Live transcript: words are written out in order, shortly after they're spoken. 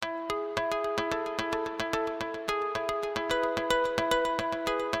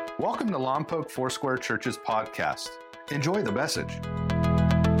Welcome to Lompoc Foursquare Church's podcast. Enjoy the message.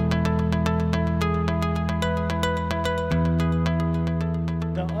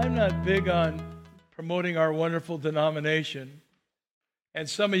 Now, I'm not big on promoting our wonderful denomination, and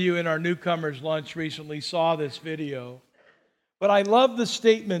some of you in our newcomers lunch recently saw this video, but I love the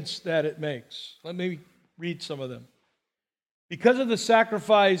statements that it makes. Let me read some of them. Because of the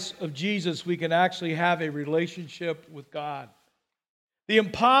sacrifice of Jesus, we can actually have a relationship with God. The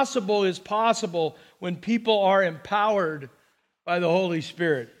impossible is possible when people are empowered by the Holy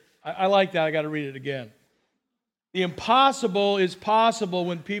Spirit. I like that. I got to read it again. The impossible is possible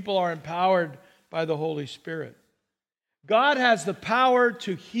when people are empowered by the Holy Spirit. God has the power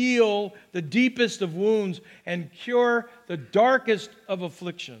to heal the deepest of wounds and cure the darkest of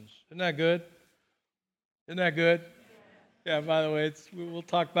afflictions. Isn't that good? Isn't that good? Yeah, by the way, we'll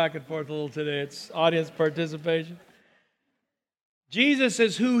talk back and forth a little today. It's audience participation. Jesus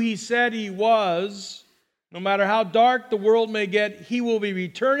is who he said he was. No matter how dark the world may get, he will be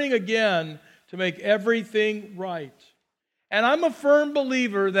returning again to make everything right. And I'm a firm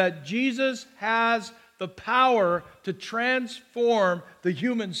believer that Jesus has the power to transform the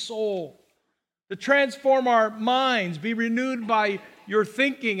human soul, to transform our minds, be renewed by your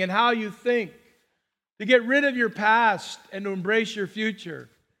thinking and how you think, to get rid of your past and to embrace your future.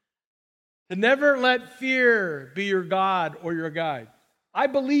 To never let fear be your God or your guide. I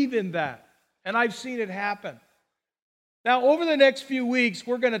believe in that, and I've seen it happen. Now, over the next few weeks,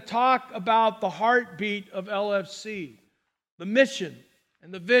 we're going to talk about the heartbeat of LFC, the mission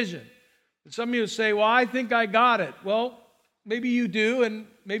and the vision. And some of you say, well, I think I got it. Well, maybe you do, and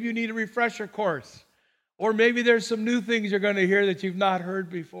maybe you need a refresher course. Or maybe there's some new things you're going to hear that you've not heard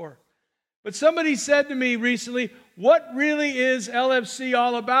before. But somebody said to me recently, what really is LFC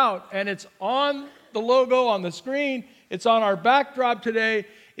all about? And it's on the logo on the screen. It's on our backdrop today.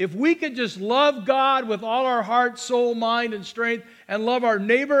 If we could just love God with all our heart, soul, mind, and strength, and love our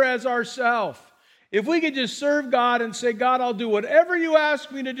neighbor as ourselves. If we could just serve God and say, God, I'll do whatever you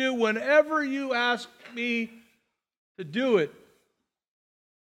ask me to do, whenever you ask me to do it.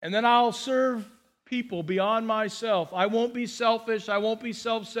 And then I'll serve people beyond myself. I won't be selfish. I won't be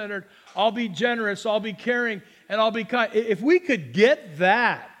self-centered. I'll be generous. I'll be caring. And I'll be kind. If we could get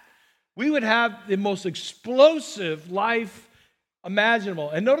that, we would have the most explosive life imaginable.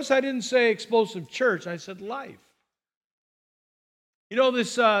 And notice I didn't say explosive church. I said life. You know,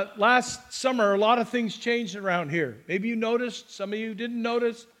 this last summer, a lot of things changed around here. Maybe you noticed. Some of you didn't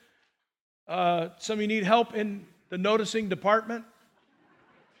notice. Some of you need help in the noticing department.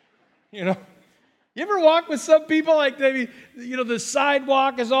 You know. You ever walk with some people like maybe, the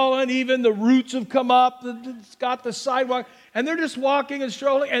sidewalk is all uneven, the roots have come up, it's got the sidewalk, and they're just walking and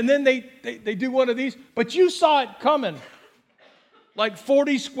strolling, and then they do one of these, but you saw it coming, like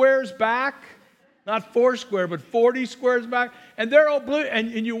 40 squares back, not 4 square, but 40 squares back, and they're all blue,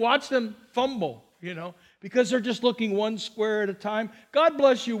 and you watch them fumble, because they're just looking 1 square at a time. God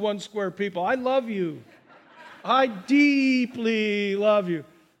bless you, 1 square people. I love you. I deeply love you.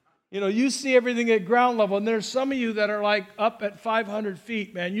 You see everything at ground level, and there's some of you that are like up at 500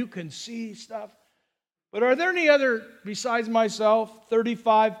 feet, man. You can see stuff. But are there any other, besides myself,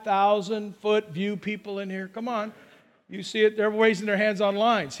 35,000-foot view people in here? Come on. You see it. They're raising their hands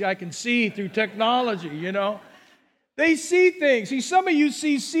online. See, I can see through technology, They see things. See, some of you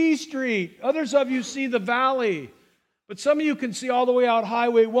see C Street. Others of you see the valley. But some of you can see all the way out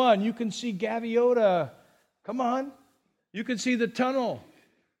Highway 1. You can see Gaviota. Come on. You can see the tunnel.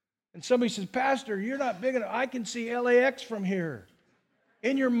 And somebody says, Pastor, you're not big enough. I can see LAX from here.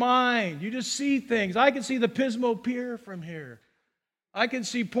 In your mind, you just see things. I can see the Pismo Pier from here. I can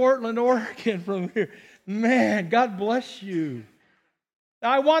see Portland, Oregon from here. Man, God bless you.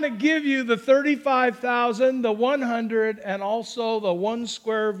 Now, I want to give you the 35,000, the 100, and also the 1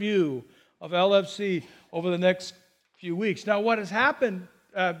 square view of LFC over the next few weeks. Now, what has happened,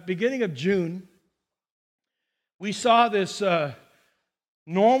 beginning of June, we saw this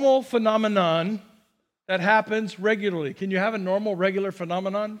normal phenomenon that happens regularly. Can you have a normal, regular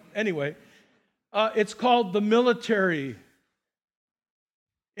phenomenon? Anyway, it's called the military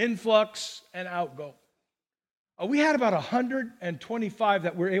influx and outgo. We had about 125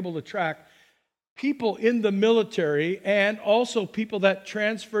 that we're able to track, people in the military and also people that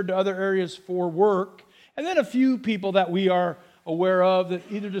transferred to other areas for work, and then a few people that we are aware of that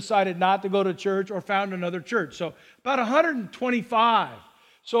either decided not to go to church or found another church. So about 125.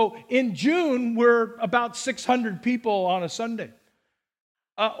 So in June, we're about 600 people on a Sunday.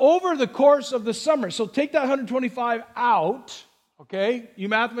 Over the course of the summer, so take that 125 out, okay? You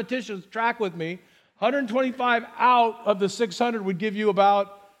mathematicians, track with me. 125 out of the 600 would give you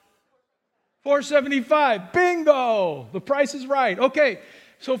about $4.75. Bingo! The price is right. Okay,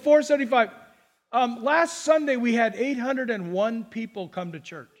 so $4.75. Last Sunday we had 801 people come to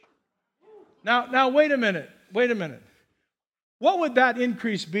church. Now wait a minute. What would that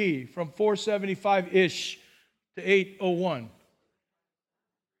increase be from 475-ish to 801?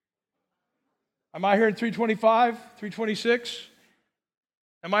 Am I hearing 325, 326?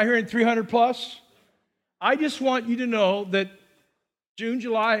 Am I hearing 300 plus? I just want you to know that June,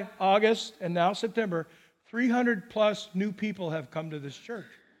 July, August, and now September, 300 plus new people have come to this church.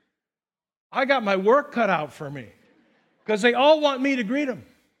 I got my work cut out for me because they all want me to greet them.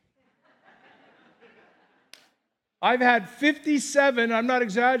 I've had 57, I'm not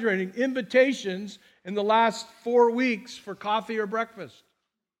exaggerating, invitations in the last 4 weeks for coffee or breakfast.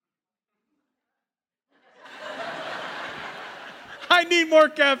 I need more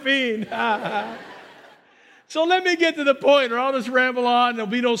caffeine. So let me get to the point, or I'll just ramble on.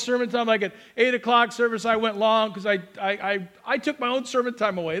 There'll be no sermon time. Like at 8 o'clock service, I went long because I took my own sermon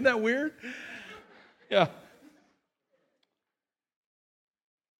time away. Isn't that weird? Yeah.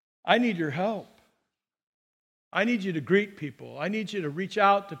 I need your help. I need you to greet people. I need you to reach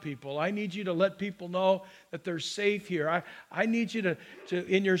out to people. I need you to let people know that they're safe here. I need you to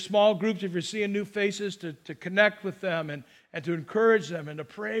in your small groups, if you're seeing new faces, to connect with them and to encourage them and to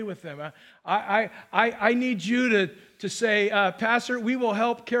pray with them. I need you to say, Pastor, we will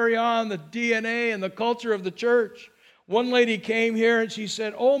help carry on the DNA and the culture of the church. One lady came here and she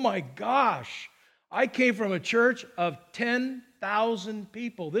said, oh my gosh, I came from a church of 10,000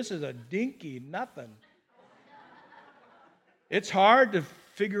 people. This is a dinky nothing. It's hard to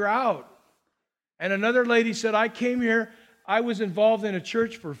figure out. And another lady said, I came here, I was involved in a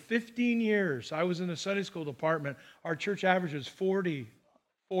church for 15 years. I was in the Sunday school department. Our church average is 40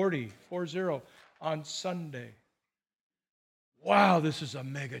 on Sunday. Wow, this is a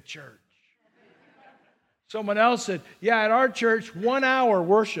mega church. Someone else said, yeah, at our church, 1 hour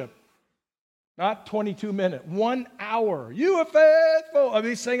worship. Not 22 minutes, 1 hour. You are faithful. I mean,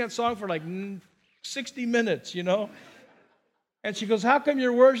 he sang that song for like 60 minutes, you know. And she goes, how come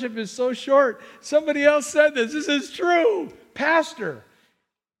your worship is so short? Somebody else said this. This is true. Pastor,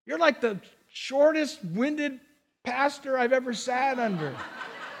 you're like the shortest winded pastor I've ever sat under.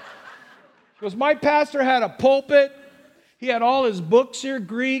 She goes, my pastor had a pulpit. He had all his books here,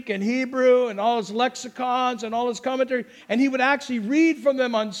 Greek and Hebrew, and all his lexicons and all his commentary. And he would actually read from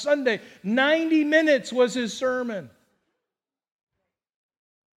them on Sunday. 90 minutes was his sermon.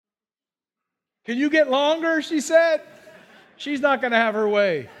 Can you get longer, she said. She's not going to have her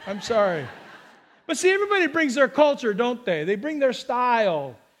way. I'm sorry. But see, everybody brings their culture, don't they? They bring their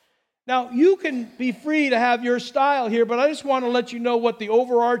style. Now, you can be free to have your style here, but I just want to let you know what the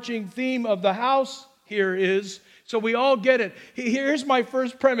overarching theme of the house here is, so we all get it. Here's my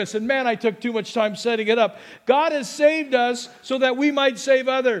first premise, and man, I took too much time setting it up. God has saved us so that we might save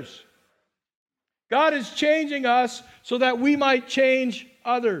others. God is changing us so that we might change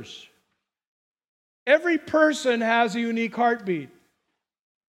others. Every person has a unique heartbeat.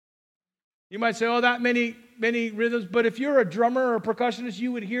 You might say, oh, that many rhythms. But if you're a drummer or a percussionist,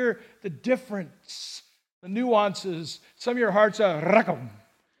 you would hear the difference, the nuances. Some of your hearts are rakam.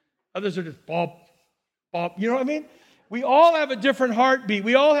 Others are just bop, bop. You know what I mean? We all have a different heartbeat.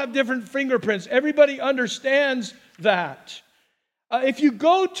 We all have different fingerprints. Everybody understands that. If you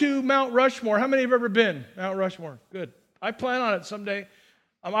go to Mount Rushmore, how many have ever been? Mount Rushmore. Good. I plan on it someday.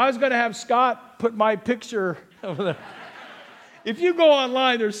 I was going to have Scott put my picture over there. If you go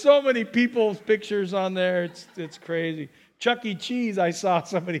online, there's so many people's pictures on there. It's crazy. Chuck E. Cheese, I saw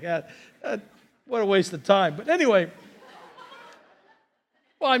somebody had. What a waste of time. But anyway,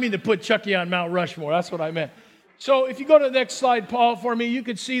 well, I mean to put Chucky on Mount Rushmore. That's what I meant. So if you go to the next slide, Paul, for me, you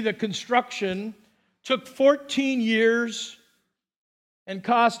can see the construction took 14 years and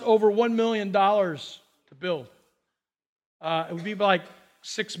cost over $1 million to build. It would be like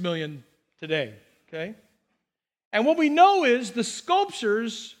 $6 million today, okay? And what we know is the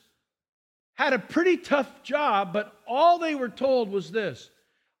sculptors had a pretty tough job, but all they were told was this: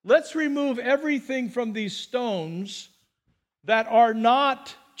 let's remove everything from these stones that are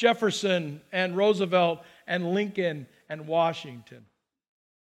not Jefferson and Roosevelt and Lincoln and Washington.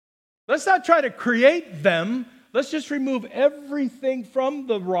 Let's not try to create them. Let's just remove everything from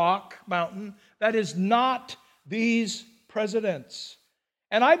the rock mountain that is not these presidents.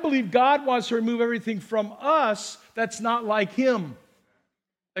 And I believe God wants to remove everything from us that's not like Him.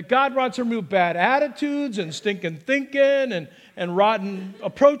 That God wants to remove bad attitudes and stinking thinking and rotten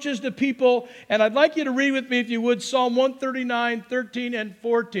approaches to people. And I'd like you to read with me, if you would, Psalm 139, 13 and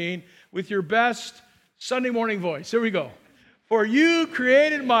 14 with your best Sunday morning voice. Here we go. For you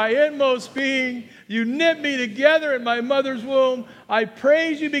created my inmost being. You knit me together in my mother's womb. I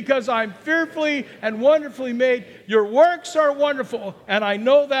praise you because I'm fearfully and wonderfully made. Your works are wonderful, and I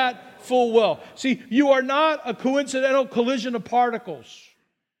know that full well. See, you are not a coincidental collision of particles.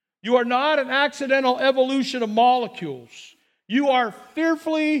 You are not an accidental evolution of molecules. You are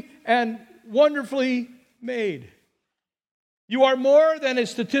fearfully and wonderfully made. You are more than a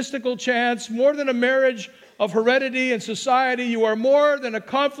statistical chance, more than a marriage of heredity and society. You are more than a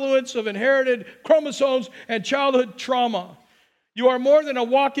confluence of inherited chromosomes and childhood trauma. You are more than a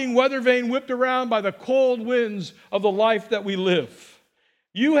walking weather vane whipped around by the cold winds of the life that we live.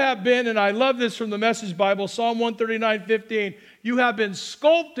 You have been, and I love this from the Message Bible, Psalm 139:15, you have been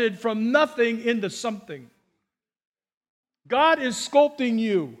sculpted from nothing into something. God is sculpting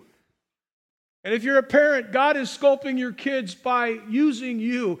you. And if you're a parent, God is sculpting your kids by using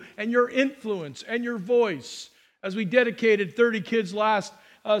you and your influence and your voice. As we dedicated 30 kids last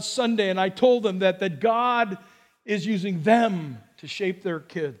Sunday, and I told them that God is using them to shape their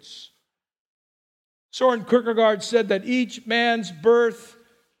kids. Soren Kierkegaard said that each man's birth,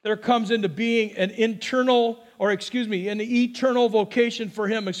 there comes into being an eternal vocation for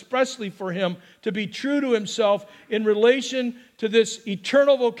him, expressly for him, to be true to himself in relation to this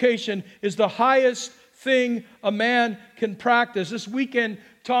eternal vocation is the highest thing a man can practice. This weekend,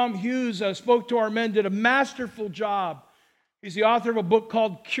 Tom Hughes spoke to our men, did a masterful job. He's the author of a book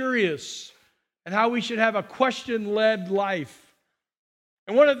called Curious, and how we should have a question-led life.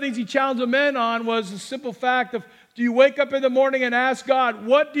 And one of the things he challenged the men on was the simple fact of, do you wake up in the morning and ask God,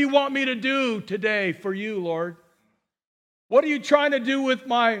 what do you want me to do today for you, Lord? What are you trying to do with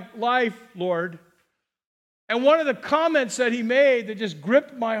my life, Lord? And one of the comments that he made that just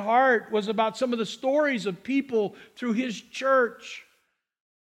gripped my heart was about some of the stories of people through his church.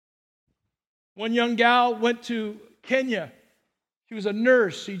 One young gal went to Kenya. She was a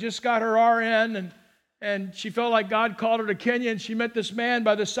nurse. She just got her RN, and she felt like God called her to Kenya, and she met this man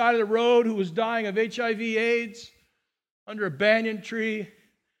by the side of the road who was dying of HIV/AIDS under a banyan tree,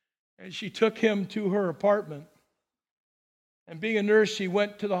 and she took him to her apartment. And being a nurse, she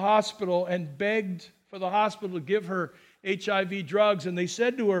went to the hospital and begged for the hospital to give her HIV drugs. And they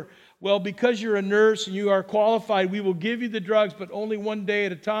said to her, well, because you're a nurse and you are qualified, we will give you the drugs, but only one day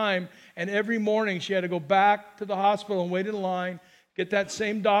at a time. And every morning she had to go back to the hospital and wait in line, get that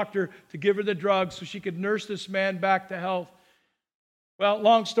same doctor to give her the drugs so she could nurse this man back to health. Well,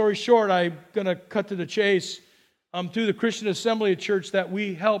 long story short, I'm going to cut to the chase. Through the Christian Assembly Church that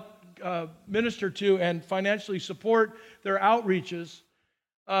we help minister to and financially support their outreaches,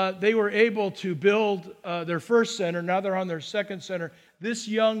 they were able to build their first center. Now they're on their second center. This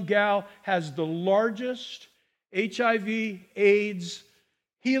young gal has the largest HIV/AIDS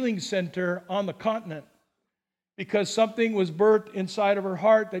healing center on the continent because something was birthed inside of her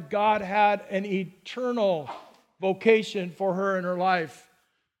heart that God had an eternal vocation for her in her life.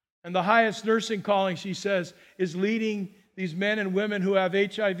 And the highest nursing calling, she says, is leading these men and women who have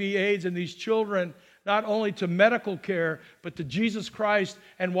HIV/AIDS and these children not only to medical care, but to Jesus Christ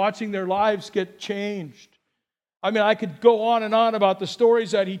and watching their lives get changed. I mean, I could go on and on about the stories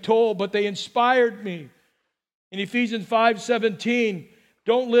that he told, but they inspired me. In Ephesians 5:17,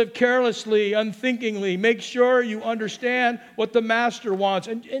 don't live carelessly, unthinkingly. Make sure you understand what the Master wants.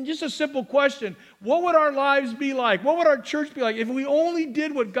 And just a simple question, what would our lives be like? What would our church be like if we only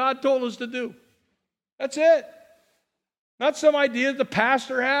did what God told us to do? That's it. Not some idea that the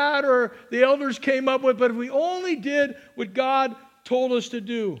pastor had or the elders came up with, but if we only did what God told us to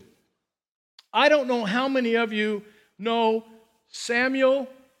do. I don't know how many of you know Samuel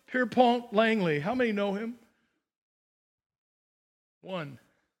Pierpont Langley. How many know him? One.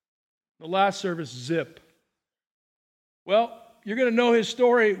 The last service, Zip. Well, you're going to know his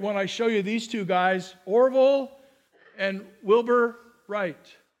story when I show you these two guys, Orville and Wilbur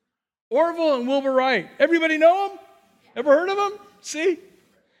Wright. Orville and Wilbur Wright. Everybody know them? Ever heard of them? See?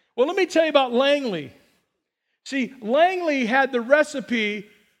 Well, let me tell you about Langley. See, Langley had the recipe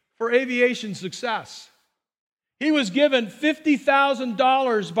for aviation success. He was given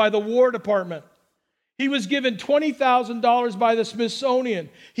 $50,000 by the War Department. He was given $20,000 by the Smithsonian.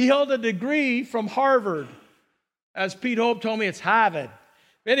 He held a degree from Harvard. As Pete Hope told me, it's Harvard.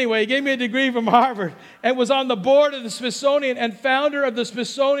 Anyway, he gave me a degree from Harvard and was on the board of the Smithsonian and founder of the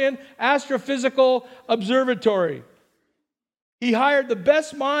Smithsonian Astrophysical Observatory. He hired the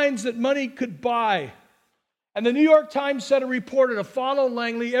best minds that money could buy. And the New York Times said a reporter to follow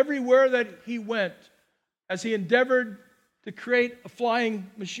Langley everywhere that he went as he endeavored to create a flying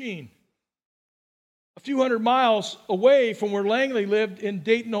machine. A few hundred miles away from where Langley lived in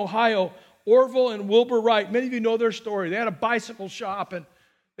Dayton, Ohio, Orville and Wilbur Wright. Many of you know their story. They had a bicycle shop, and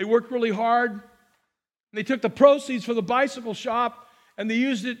they worked really hard. And they took the proceeds from the bicycle shop, and they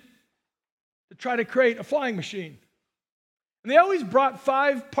used it to try to create a flying machine. And they always brought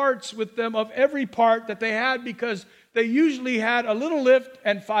 5 parts with them of every part that they had, because they usually had a little lift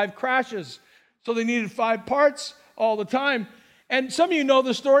and 5 crashes. So they needed 5 parts all the time. And some of you know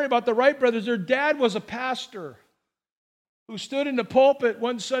the story about the Wright brothers. Their dad was a pastor who stood in the pulpit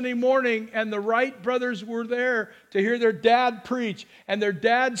one Sunday morning, and the Wright brothers were there to hear their dad preach. And their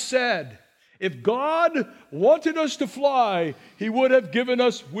dad said, if God wanted us to fly, he would have given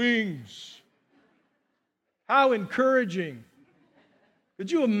us wings. How encouraging.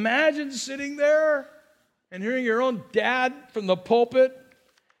 Could you imagine sitting there and hearing your own dad from the pulpit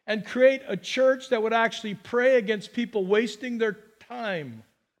and create a church that would actually pray against people wasting their time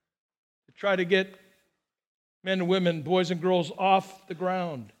to try to get men and women, boys and girls off the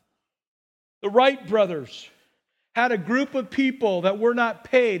ground? The Wright brothers had a group of people that were not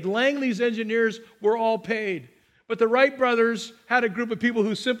paid. Langley's engineers were all paid. But the Wright brothers had a group of people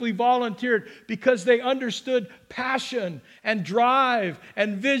who simply volunteered because they understood passion and drive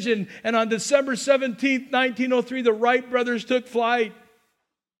and vision. And on December 17th, 1903, the Wright brothers took flight.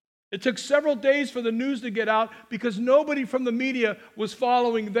 It took several days for the news to get out because nobody from the media was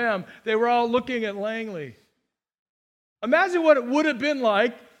following them. They were all looking at Langley. Imagine what it would have been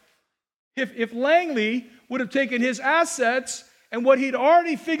like if Langley would have taken his assets and what he'd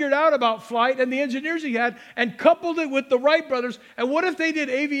already figured out about flight and the engineers he had and coupled it with the Wright brothers. And what if they did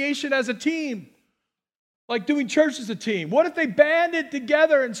aviation as a team? Like doing church as a team. What if they banded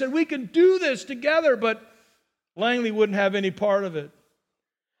together and said, we can do this together? But Langley wouldn't have any part of it.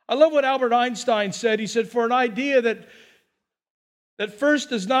 I love what Albert Einstein said. He said, for an idea that first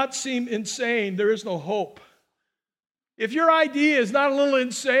does not seem insane, there is no hope. If your idea is not a little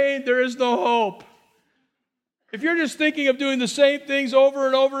insane, there is no hope. If you're just thinking of doing the same things over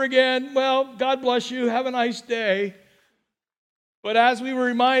and over again, well, God bless you. Have a nice day. But as we were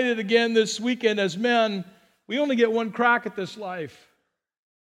reminded again this weekend as men, we only get one crack at this life.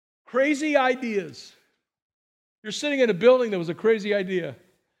 Crazy ideas. You're sitting in a building that was a crazy idea.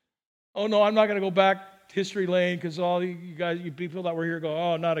 Oh, no, I'm not going to go back to history lane because all you people that were here go,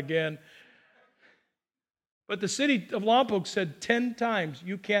 oh, not again. But the city of Lompoc said 10 times,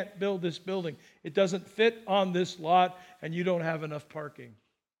 you can't build this building. It doesn't fit on this lot, and you don't have enough parking.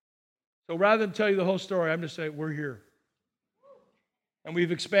 So rather than tell you the whole story, I'm just saying we're here. And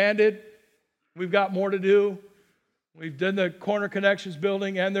we've expanded. We've got more to do. We've done the Corner Connections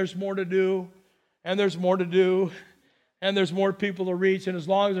building, and there's more to do. And there's more to do. And there's more people to reach. And as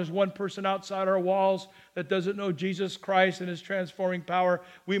long as there's one person outside our walls that doesn't know Jesus Christ and His transforming power,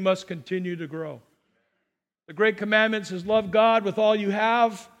 we must continue to grow. The Great Commandment says, love God with all you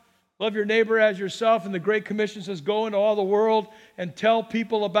have. Love your neighbor as yourself. And the Great Commission says, go into all the world and tell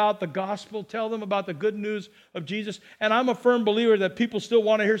people about the gospel. Tell them about the good news of Jesus. And I'm a firm believer that people still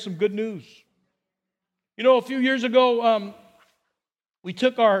want to hear some good news. You know, a few years ago, we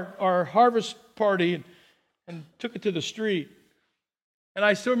took our harvest party and took it to the street. And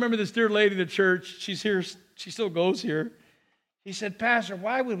I still remember this dear lady at church. She's here. She still goes here. He said, Pastor,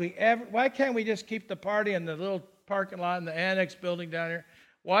 why can't we just keep the party in the little parking lot in the annex building down here?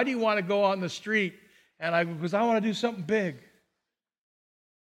 Why do you want to go on the street? And because I want to do something big.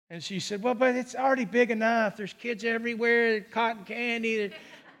 And she said, well, but it's already big enough. There's kids everywhere, cotton candy.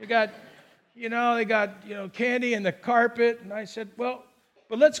 They got candy in the carpet. And I said, well,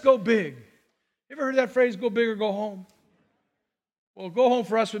 but let's go big. You ever heard that phrase, go big or go home? Well, go home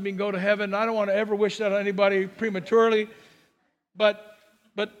for us would mean go to heaven. I don't want to ever wish that on anybody prematurely. But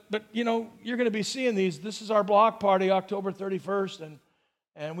you know, you're going to be seeing these. This is our block party, October 31st,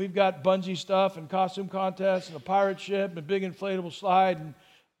 and we've got bungee stuff and costume contests and a pirate ship and a big inflatable slide and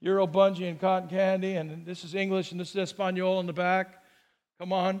Euro bungee and cotton candy, and this is English and this is Espanol in the back.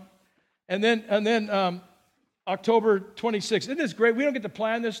 Come on. And then October 26th. Isn't this great? We don't get to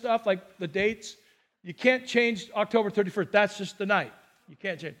plan this stuff, like the dates. You can't change October 31st. That's just the night. You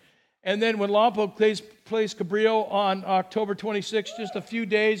can't change. And then when Lompoc plays Cabrillo on October 26th, just a few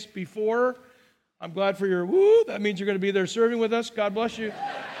days before, I'm glad for your woo. That means you're going to be there serving with us. God bless you.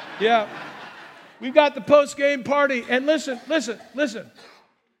 Yeah. We've got the post-game party. And listen. That's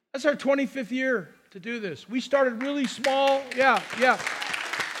our 25th year to do this. We started really small. Yeah.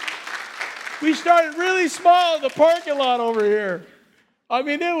 We started really small in the parking lot over here. I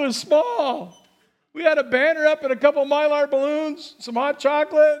mean, it was small. We had a banner up and a couple Mylar balloons, some hot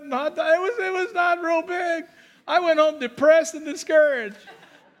chocolate, and it was not real big. I went home depressed and discouraged.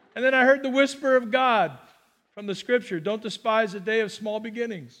 And then I heard the whisper of God from the Scripture, don't despise the day of small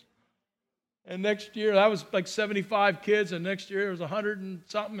beginnings. And next year, that was like 75 kids, and next year it was 100 and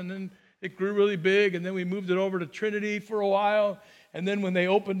something, and then it grew really big, and then we moved it over to Trinity for a while, and then when they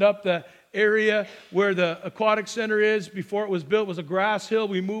opened up the area where the aquatic center is, before it was built, was a grass hill.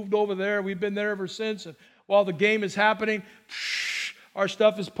 We moved over there. We've been there ever since, and while the game is happening, our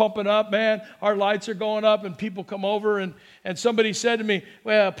stuff is pumping up, man. Our lights are going up, and people come over, and somebody said to me,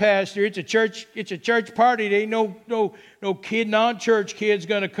 "Well, Pastor, it's a church party. There ain't no kid, non-church kids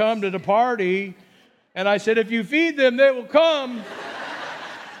going to come to the party." And I said, "If you feed them, they will come."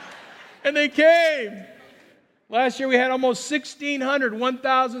 And they came. Last year we had almost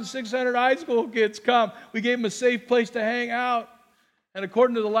 1,600 high school kids come. We gave them a safe place to hang out. And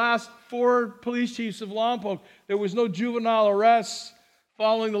according to the last 4 police chiefs of Lompoc, there was no juvenile arrests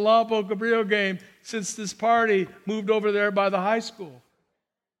following the Lompoc-Cabrillo game since this party moved over there by the high school.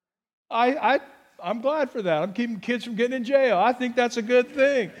 I'm glad for that. I'm keeping kids from getting in jail. I think that's a good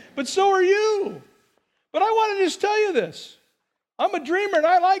thing. But so are you. But I want to just tell you this. I'm a dreamer, and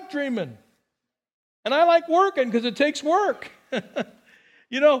I like dreaming. And I like working because it takes work.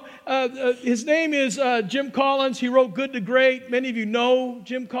 His name is Jim Collins. He wrote Good to Great. Many of you know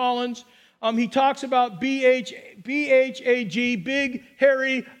Jim Collins. He talks about BHAG, big,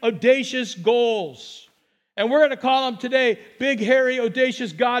 hairy, audacious goals. And we're going to call them today big, hairy,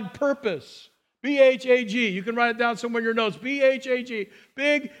 audacious God purpose. BHAG. You can write it down somewhere in your notes. BHAG.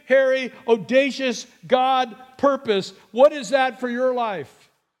 Big, hairy, audacious God purpose. What is that for your life?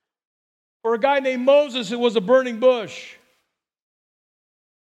 For a guy named Moses, it was a burning bush.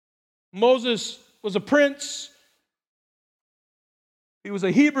 Moses was a prince. He was a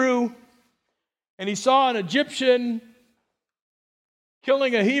Hebrew. And he saw an Egyptian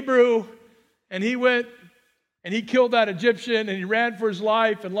killing a Hebrew. And he went and he killed that Egyptian. And he ran for his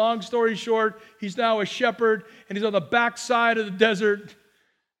life. And long story short, he's now a shepherd. And he's on the backside of the desert.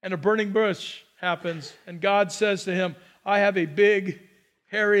 And a burning bush happens. And God says to him, "I have a big,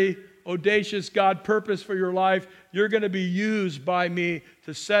 hairy, audacious God purpose for your life. You're going to be used by me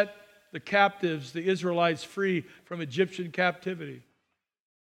to set the captives, the Israelites, free from Egyptian captivity."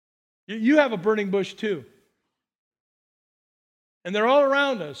 You have a burning bush too. And they're all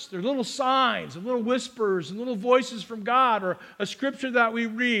around us. They're little signs and little whispers and little voices from God, or a scripture that we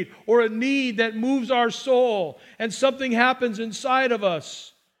read, or a need that moves our soul, and something happens inside of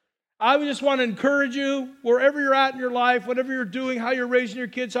us. I just want to encourage you, wherever you're at in your life, whatever you're doing, how you're raising your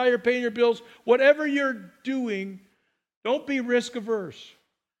kids, how you're paying your bills, whatever you're doing, don't be risk averse.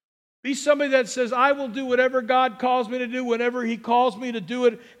 Be somebody that says, "I will do whatever God calls me to do whenever He calls me to do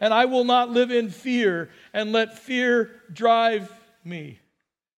it, and I will not live in fear and let fear drive me."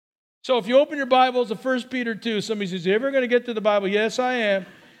 So if you open your Bibles to 1 Peter 2, somebody says, "Are you ever going to get to the Bible?" Yes, I am.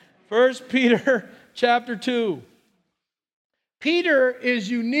 1 Peter chapter 2. Peter is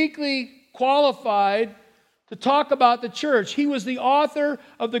uniquely qualified to talk about the church. He was the author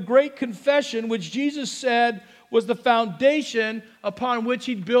of the Great Confession, which Jesus said was the foundation upon which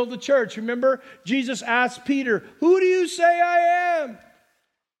He'd build the church. Remember, Jesus asked Peter, "Who do you say I am?"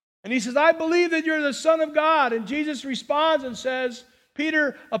 And he says, "I believe that you're the Son of God." And Jesus responds and says,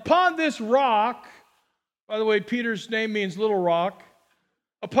 "Peter, upon this rock," by the way, Peter's name means little rock,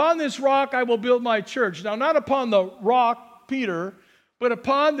 "upon this rock I will build my church." Now, not upon the rock, Peter, but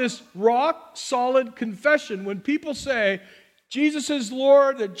upon this rock-solid confession. When people say Jesus is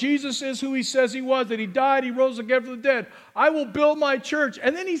Lord, that Jesus is who He says He was, that He died, He rose again from the dead, "I will build my church."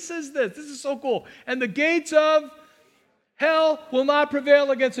 And then He says this is so cool, "and the gates of hell will not prevail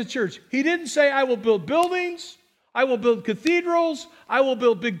against the church." He didn't say, "I will build buildings, I will build cathedrals, I will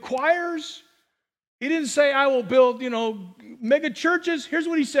build big choirs." He didn't say, "I will build, mega churches." Here's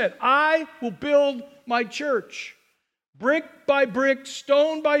what He said: "I will build my church." Brick by brick,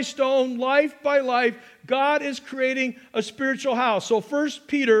 stone by stone, life by life, God is creating a spiritual house. So 1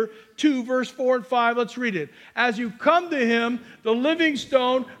 Peter 2, verse 4 and 5, let's read it. "As you come to Him, the living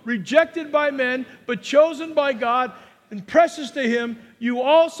stone, rejected by men, but chosen by God, and precious to Him, you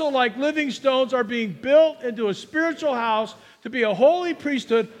also, like living stones, are being built into a spiritual house to be a holy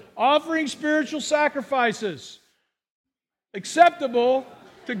priesthood, offering spiritual sacrifices, acceptable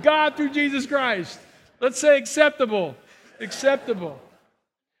to God through Jesus Christ." Let's say acceptable. Acceptable.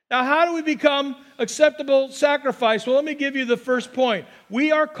 Now, how do we become acceptable sacrifice? Well, let me give you the first point.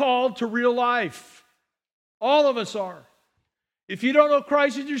 We are called to real life. All of us are. If you don't know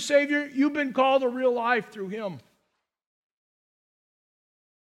Christ as your Savior, you've been called to real life through Him.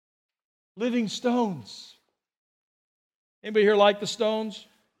 Living stones. Anybody here like the Stones?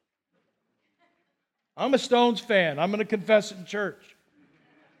 I'm a Stones fan. I'm going to confess it in church.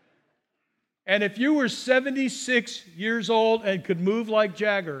 And if you were 76 years old and could move like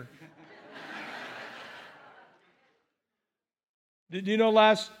Jagger, Did you know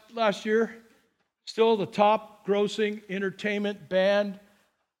last year, still the top grossing entertainment band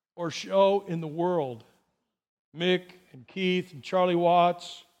or show in the world? Mick and Keith and Charlie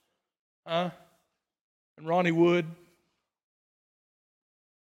Watts, and Ronnie Wood.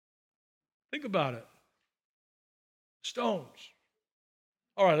 Think about it. Stones.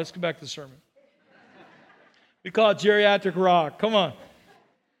 All right, let's get back to the sermon. We call it geriatric rock. Come on.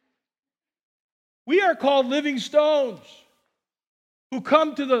 We are called living stones who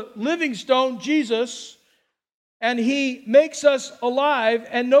come to the living stone, Jesus, and He makes us alive.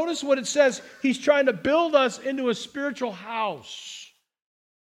 And notice what it says. He's trying to build us into a spiritual house.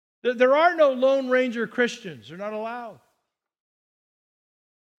 There are no Lone Ranger Christians. They're not allowed.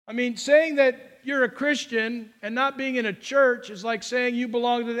 I mean, saying that you're a Christian and not being in a church is like saying you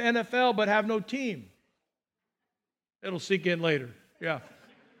belong to the NFL but have no team. It'll sink in later. Yeah.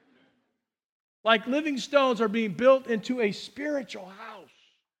 Like living stones are being built into a spiritual house.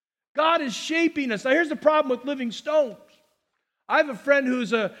 God is shaping us. Now, here's the problem with living stones. I have a friend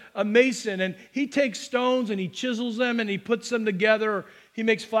who's a mason, and he takes stones and he chisels them and he puts them together. He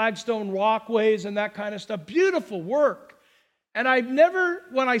makes flagstone walkways and that kind of stuff. Beautiful work. And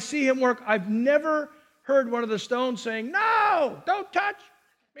when I see him work, I've never heard one of the stones saying, "No, don't touch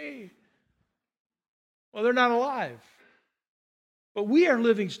me." Well, they're not alive. But we are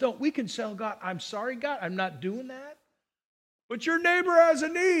living stones. We can tell God, "I'm sorry, God, I'm not doing that." But your neighbor has a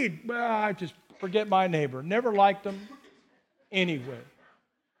need. Well, I just forget my neighbor. Never liked them anyway.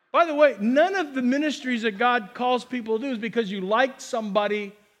 By the way, none of the ministries that God calls people to do is because you liked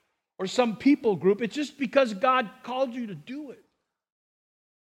somebody or some people group. It's just because God called you to do it.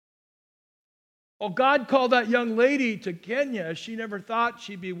 Well, God called that young lady to Kenya. She never thought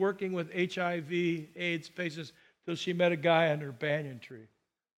she'd be working with HIV, AIDS patients until she met a guy under a banyan tree.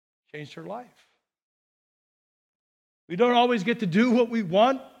 Changed her life. We don't always get to do what we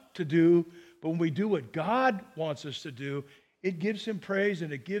want to do, but when we do what God wants us to do, it gives Him praise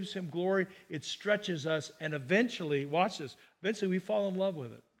and it gives Him glory. It stretches us, and eventually, watch this, eventually we fall in love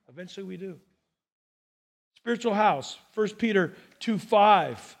with it. Eventually we do. Spiritual house, 1 Peter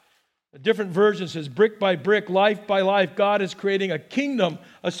 2:5. A different version says, brick by brick, life by life, God is creating a kingdom,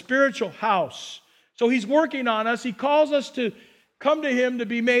 a spiritual house. So He's working on us. He calls us to come to Him to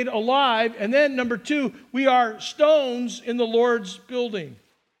be made alive. And then, number 2, we are stones in the Lord's building.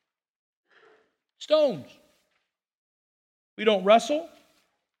 Stones. We don't wrestle.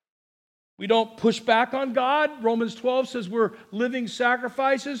 We don't push back on God. Romans 12 says we're living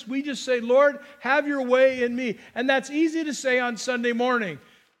sacrifices. We just say, "Lord, have your way in me." And that's easy to say on Sunday morning.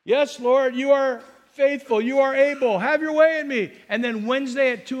 "Yes, Lord, you are faithful. You are able. Have your way in me." And then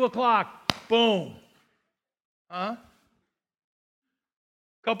Wednesday at 2 o'clock, boom. A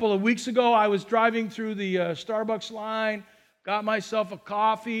couple of weeks ago, I was driving through the Starbucks line, got myself a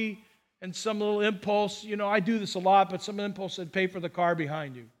coffee, and some little impulse. You know, I do this a lot, but some impulse said, "Pay for the car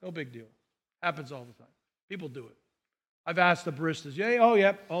behind you." No big deal. Happens all the time. People do it. I've asked the baristas,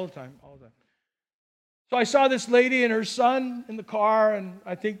 all the time. So I saw this lady and her son in the car, and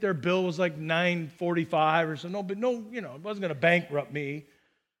I think their bill was like $9.45 or something. It wasn't going to bankrupt me.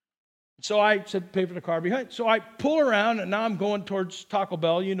 So I said, "Pay for the car behind." So I pull around, and now I'm going towards Taco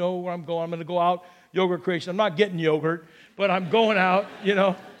Bell. You know where I'm going. I'm going to go out, Yogurt Creation. I'm not getting yogurt, but I'm going out,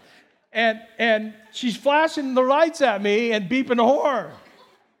 And she's flashing the lights at me and beeping the horn.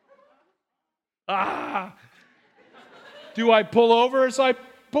 Do I pull over? So I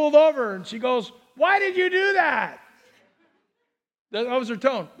pulled over, and she goes, "Why did you do that?" That was her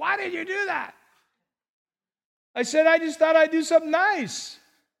tone. "Why did you do that?" I said, "I just thought I'd do something nice."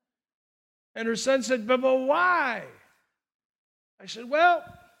 And her son said, but why?" I said, "Well,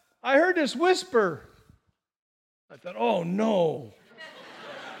 I heard this whisper." I thought, oh no.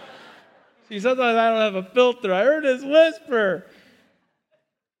 See, sometimes I don't have a filter. I heard this whisper.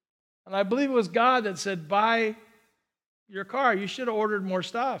 And I believe it was God that said, "Buy your car. You should have ordered more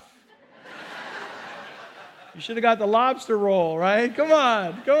stuff. You should have got the lobster roll, right? Come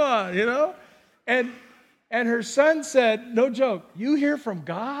on, And her son said, no joke, "You hear from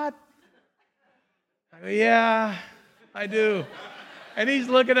God?" I go, "Yeah, I do." And he's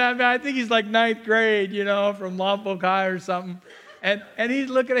looking at me. I think he's like 9th grade, from Lompoc High or something. And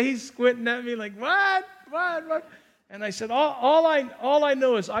he's squinting at me like, what? And I said, all I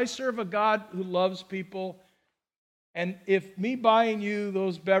know is I serve a God who loves people. And if me buying you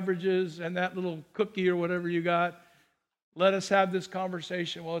those beverages and that little cookie or whatever you got, let us have this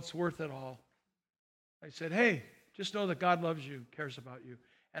conversation, well, it's worth it all. I said, "Hey, just know that God loves you, cares about you."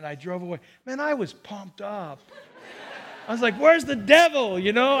 And I drove away. Man, I was pumped up. I was like, where's the devil?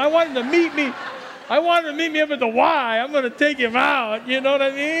 I wanted to meet me. I want him to meet me up at the Y. I'm going to take him out. You know what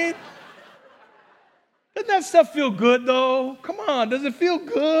I mean? Doesn't that stuff feel good, though? Come on, does it feel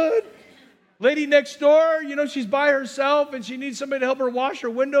good? Lady next door, she's by herself and she needs somebody to help her wash her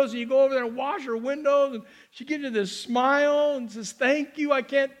windows, and you go over there and wash her windows, and she gives you this smile and says, thank you, I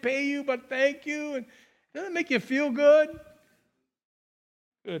can't pay you, but thank you. And doesn't it make you feel good?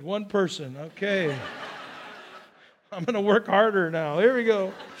 Good, one person, okay. I'm going to work harder now. Here we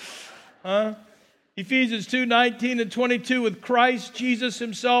go. Ephesians 2:19 and 22, with Christ Jesus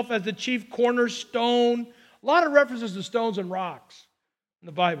himself as the chief cornerstone. A lot of references to stones and rocks in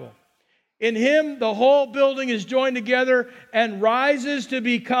the Bible. In him, the whole building is joined together and rises to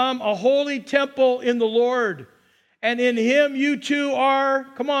become a holy temple in the Lord. And in him, you two are,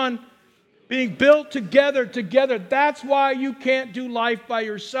 being built together. That's why you can't do life by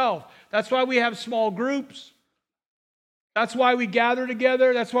yourself. That's why we have small groups. That's why we gather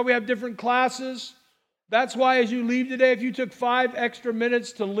together. That's why we have different classes. That's why as you leave today, if you took 5 extra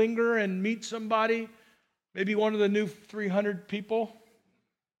minutes to linger and meet somebody, maybe one of the new 300 people,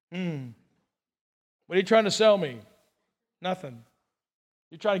 what are you trying to sell me? Nothing.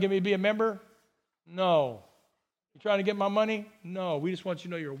 You trying to get me to be a member? No. You trying to get my money? No. We just want you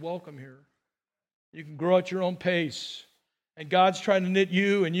to know you're welcome here. You can grow at your own pace. And God's trying to knit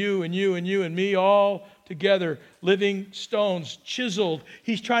you and you and you and you and me all together, living stones, chiseled.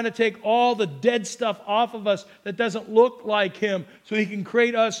 He's trying to take all the dead stuff off of us that doesn't look like him so he can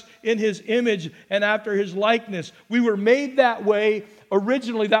create us in his image and after his likeness. We were made that way.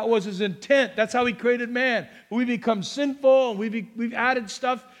 Originally, that was his intent. That's how he created man. We become sinful and we've added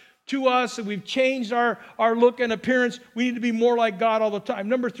stuff to us and we've changed our look and appearance. We need to be more like God all the time.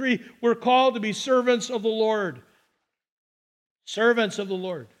 Number 3, we're called to be servants of the Lord. Servants of the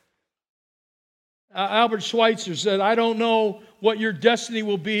Lord. Albert Schweitzer said, I don't know what your destiny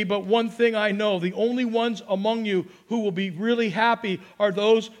will be, but one thing I know, the only ones among you who will be really happy are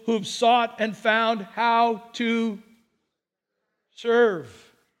those who have sought and found how to serve.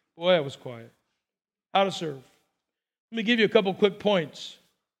 Boy, that was quiet. How to serve. Let me give you a couple quick points.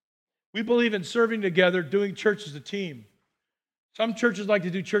 We believe in serving together, doing church as a team. Some churches like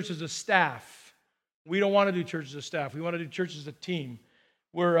to do church as a staff. We don't want to do church as a staff. We want to do church as a team.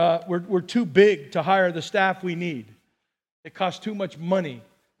 We're too big to hire the staff we need. It costs too much money,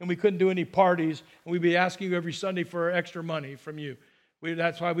 and we couldn't do any parties, and we'd be asking you every Sunday for extra money from you.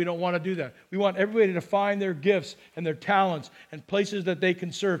 That's why we don't want to do that. We want everybody to find their gifts and their talents and places that they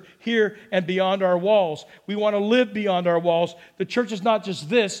can serve here and beyond our walls. We want to live beyond our walls. The church is not just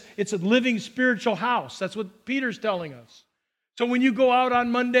this. It's a living spiritual house. That's what Peter's telling us. So when you go out on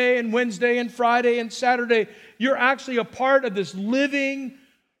Monday and Wednesday and Friday and Saturday, you're actually a part of this living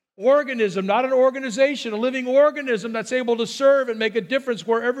organism, not an organization, a living organism that's able to serve and make a difference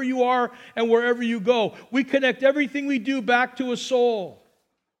wherever you are and wherever you go. We connect everything we do back to a soul.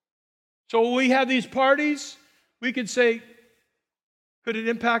 So when we have these parties, we could say, could it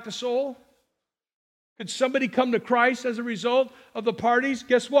impact a soul? Could somebody come to Christ as a result of the parties?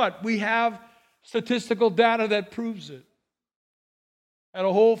 Guess what? We have statistical data that proves it. Had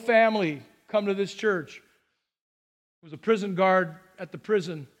a whole family come to this church. There was a prison guard at the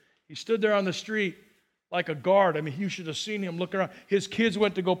prison. He stood there on the street like a guard. I mean, you should have seen him looking around. His kids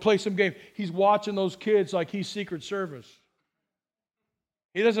went to go play some game. He's watching those kids like he's Secret Service.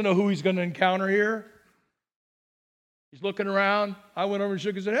 He doesn't know who he's going to encounter here. He's looking around. I went over and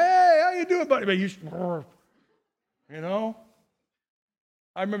shook his head. Hey, how you doing, buddy? You know?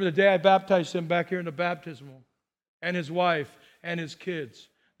 I remember the day I baptized him back here in the baptismal, and his wife and his kids.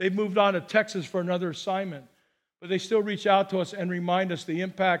 They've moved on to Texas for another assignment, but they still reach out to us and remind us the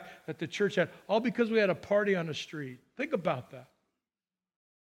impact that the church had, all because we had a party on the street. Think about that.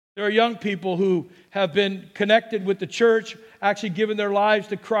 There are young people who have been connected with the church, actually given their lives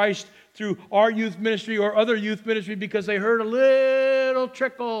to Christ through our youth ministry or other youth ministry because they heard a little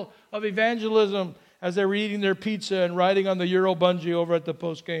trickle of evangelism as they were eating their pizza and riding on the Euro bungee over at the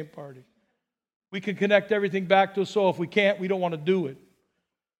post-game party. We can connect everything back to a soul. If we can't, we don't want to do it.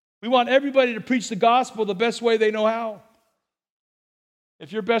 We want everybody to preach the gospel the best way they know how.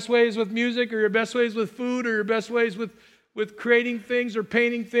 If your best way is with music, or your best way is with food, or your best way is with creating things or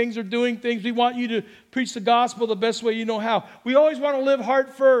painting things or doing things, we want you to preach the gospel the best way you know how. We always want to live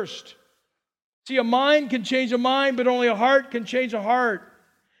heart first. See, a mind can change a mind, but only a heart can change a heart.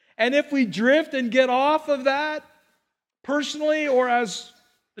 And if we drift and get off of that, personally or as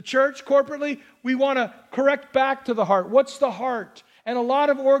the church corporately, we want to correct back to the heart. What's the heart? And a lot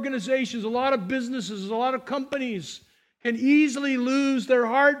of organizations, a lot of businesses, a lot of companies can easily lose their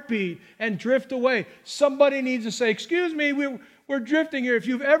heartbeat and drift away. Somebody needs to say, excuse me, we're drifting here. If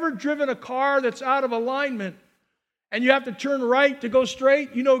you've ever driven a car that's out of alignment and you have to turn right to go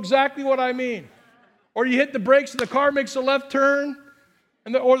straight, you know exactly what I mean. Or you hit the brakes and the car makes a left turn,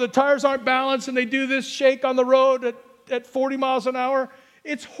 or the tires aren't balanced and they do this shake on the road at 40 miles an hour.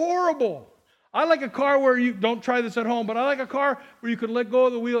 It's horrible. I like a car where you, don't try this at home, but I like a car where you can let go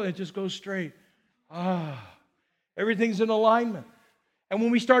of the wheel and it just goes straight. Everything's in alignment. And when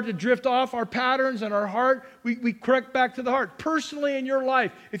we start to drift off our patterns and our heart, we correct back to the heart. Personally in your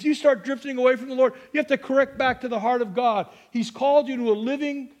life, if you start drifting away from the Lord, you have to correct back to the heart of God. He's called you to a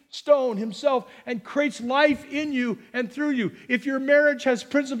living stone himself and creates life in you and through you. If your marriage has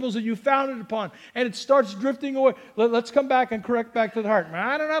principles that you founded upon and it starts drifting away, let's come back and correct back to the heart.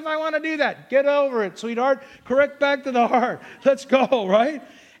 I don't know if I want to do that. Get over it, sweetheart. Correct back to the heart. Let's go, right?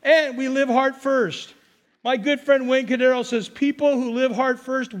 And we live heart first. My good friend Wayne Cadero says, people who live heart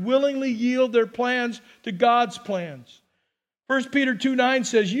first willingly yield their plans to God's plans. 1 Peter 2:9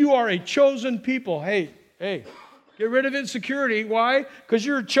 says, you are a chosen people. Hey, get rid of insecurity. Why? Because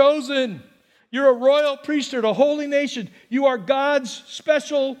you're chosen. You're a royal priesthood, a holy nation. You are God's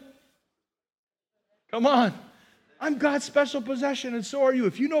special. Come on. I'm God's special possession, and so are you.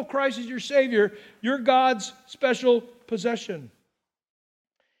 If you know Christ as your Savior, you're God's special possession.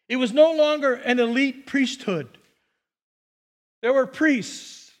 It was no longer an elite priesthood. There were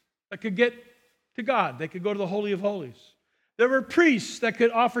priests that could get to God. They could go to the Holy of Holies. There were priests that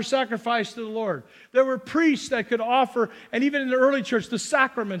could offer sacrifice to the Lord. There were priests that could offer, and even in the early church, the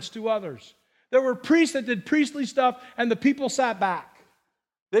sacraments to others. There were priests that did priestly stuff, and the people sat back.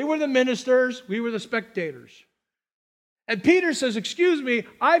 They were the ministers. We were the spectators. And Peter says, excuse me,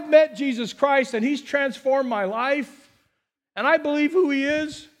 I've met Jesus Christ, and he's transformed my life, and I believe who he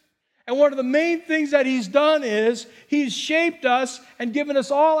is. And one of the main things that he's done is he's shaped us and given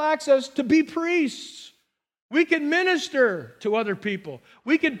us all access to be priests. We can minister to other people.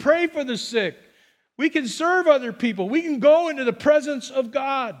 We can pray for the sick. We can serve other people. We can go into the presence of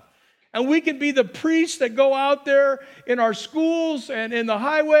God. And we can be the priests that go out there in our schools and in the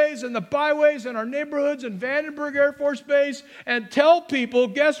highways and the byways and our neighborhoods and Vandenberg Air Force Base and tell people,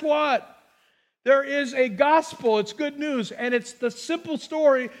 guess what? There is a gospel. It's good news. And it's the simple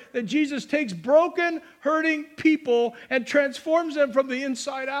story that Jesus takes broken, hurting people and transforms them from the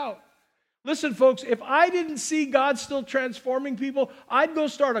inside out. Listen, folks, if I didn't see God still transforming people, I'd go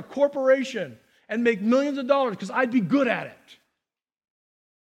start a corporation and make millions of dollars because I'd be good at it.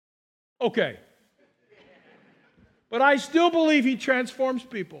 Okay. But I still believe he transforms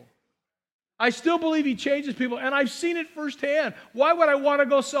people. I still believe he changes people, and I've seen it firsthand. Why would I want to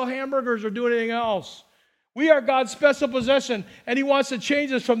go sell hamburgers or do anything else? We are God's special possession, and he wants to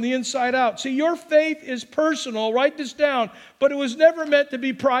change us from the inside out. See, your faith is personal. Write this down. But it was never meant to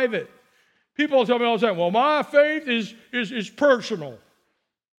be private. People tell me all the time, well, my faith is personal.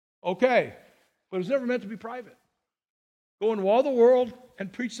 Okay. But it was never meant to be private. Go into all the world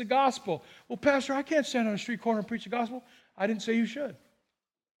and preach the gospel. Well, Pastor, I can't stand on a street corner and preach the gospel. I didn't say you should.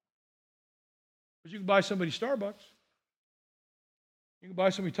 But you can buy somebody Starbucks. You can buy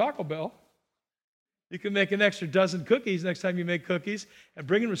somebody Taco Bell. You can make an extra dozen cookies next time you make cookies and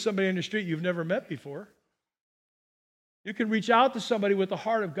bring them to somebody on the street you've never met before. You can reach out to somebody with the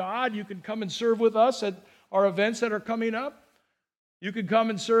heart of God. You can come and serve with us at our events that are coming up. You can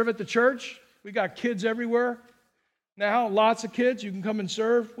come and serve at the church. We got kids everywhere now, lots of kids. You can come and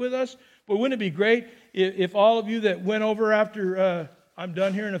serve with us. But wouldn't it be great if all of you that went over after I'm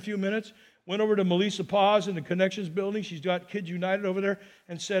done here in a few minutes, went over to Melissa Paz in the Connections building. She's got Kids United over there,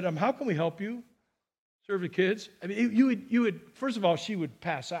 and said, how can we help you serve the kids? I mean, you would, first of all, she would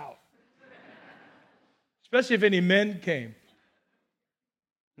pass out. Especially if any men came.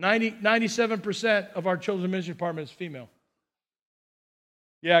 97% of our children's ministry department is female.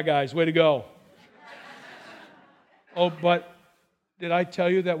 Yeah, guys, way to go. Oh, but did I tell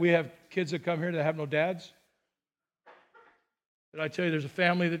you that we have kids that come here that have no dads? Did I tell you there's a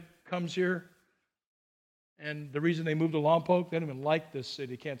family that comes here, and the reason they moved to Lompoc, they don't even like this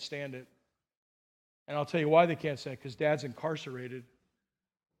city, can't stand it. And I'll tell you why they can't stand it, because Dad's incarcerated.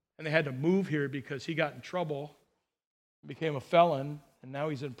 And they had to move here because he got in trouble, became a felon, and now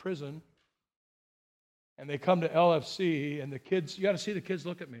he's in prison. And they come to LFC, and the kids, you got to see the kids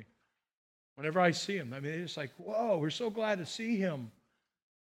look at me. Whenever I see them, I mean, it's like, whoa, we're so glad to see him.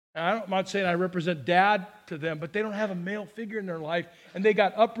 And I'm not saying I represent Dad to them, but they don't have a male figure in their life, and they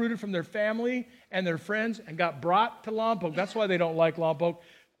got uprooted from their family and their friends and got brought to Lompoc. That's why they don't like Lompoc,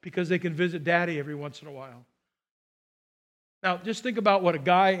 because they can visit Daddy every once in a while. Now, just think about what a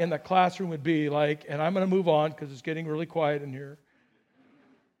guy in the classroom would be like, and I'm going to move on because it's getting really quiet in here.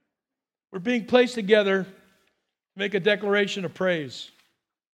 We're being placed together Make a declaration of praise.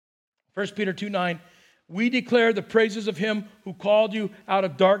 1 Peter 2:9, we declare the praises of him who called you out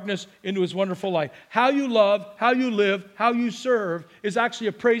of darkness into his wonderful light. How you love, how you live, how you serve is actually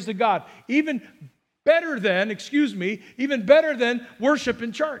a praise to God. Even better than worship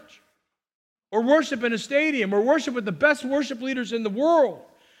in church or worship in a stadium or worship with the best worship leaders in the world.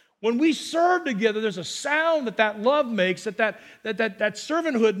 When we serve together, there's a sound that love makes, that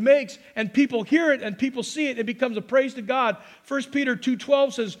servanthood makes, and people hear it and people see it. It becomes a praise to God. 1 Peter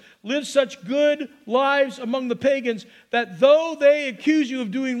 2:12 says, live such good lives among the pagans that though they accuse you of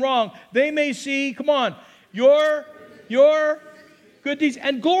doing wrong, they may see, come on, your good deeds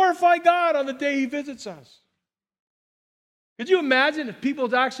and glorify God on the day he visits us. Could you imagine if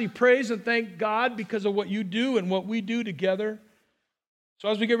people actually praise and thank God because of what you do and what we do together? So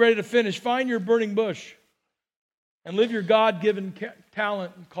as we get ready to finish, find your burning bush and live your God-given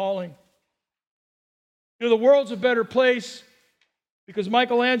talent and calling. You know, the world's a better place because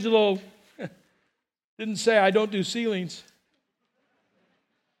Michelangelo didn't say, I don't do ceilings.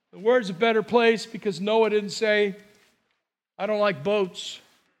 The world's a better place because Noah didn't say, I don't like boats.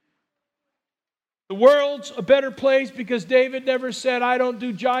 The world's a better place because David never said, I don't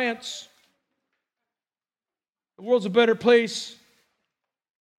do giants. The world's a better place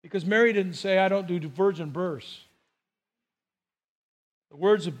because Mary didn't say, I don't do virgin births. The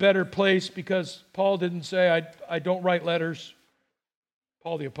world's a better place because Paul didn't say, I don't write letters.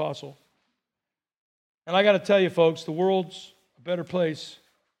 Paul the Apostle. And I got to tell you, folks, the world's a better place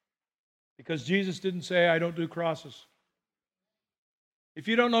because Jesus didn't say, I don't do crosses. If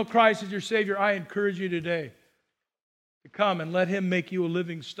you don't know Christ as your Savior, I encourage you today to come and let him make you a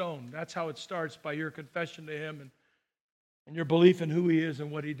living stone. That's how it starts, by your confession to him and your belief in who he is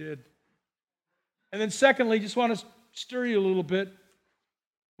and what he did. And then secondly, just want to stir you a little bit.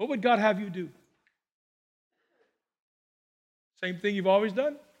 What would God have you do? Same thing you've always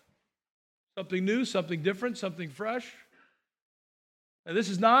done? Something new, something different, something fresh? Now, this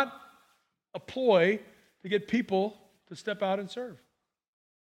is not a ploy to get people to step out and serve.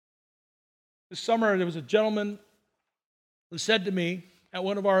 This summer, there was a gentleman who said to me at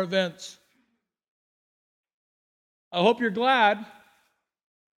one of our events, I hope you're glad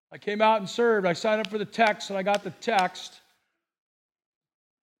I came out and served. I signed up for the text, and I got the text.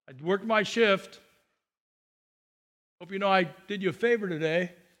 I worked my shift. Hope you know I did you a favor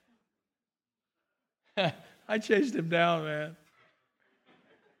today. I chased him down, man.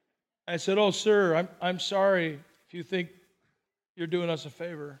 I said, oh, sir, I'm sorry if you think you're doing us a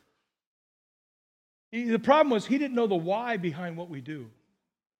favor. The problem was he didn't know the why behind what we do.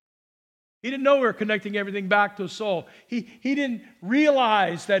 He didn't know we were connecting everything back to a soul. He didn't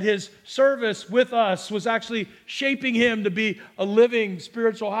realize that his service with us was actually shaping him to be a living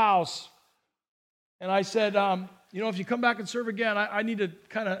spiritual house. And I said, if you come back and serve again, I need to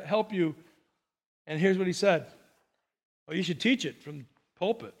kind of help you. And here's what he said. Well, you should teach it from the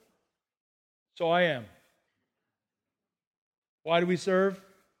pulpit. So I am. Why do we serve?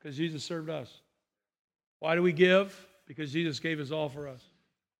 Because Jesus served us. Why do we give? Because Jesus gave his all for us.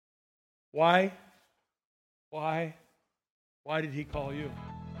 Why? Why did he call you?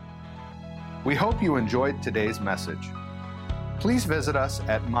 We hope you enjoyed today's message. Please visit us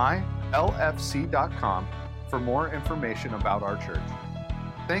at mylfc.com for more information about our church.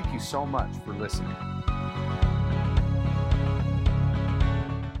 Thank you so much for listening.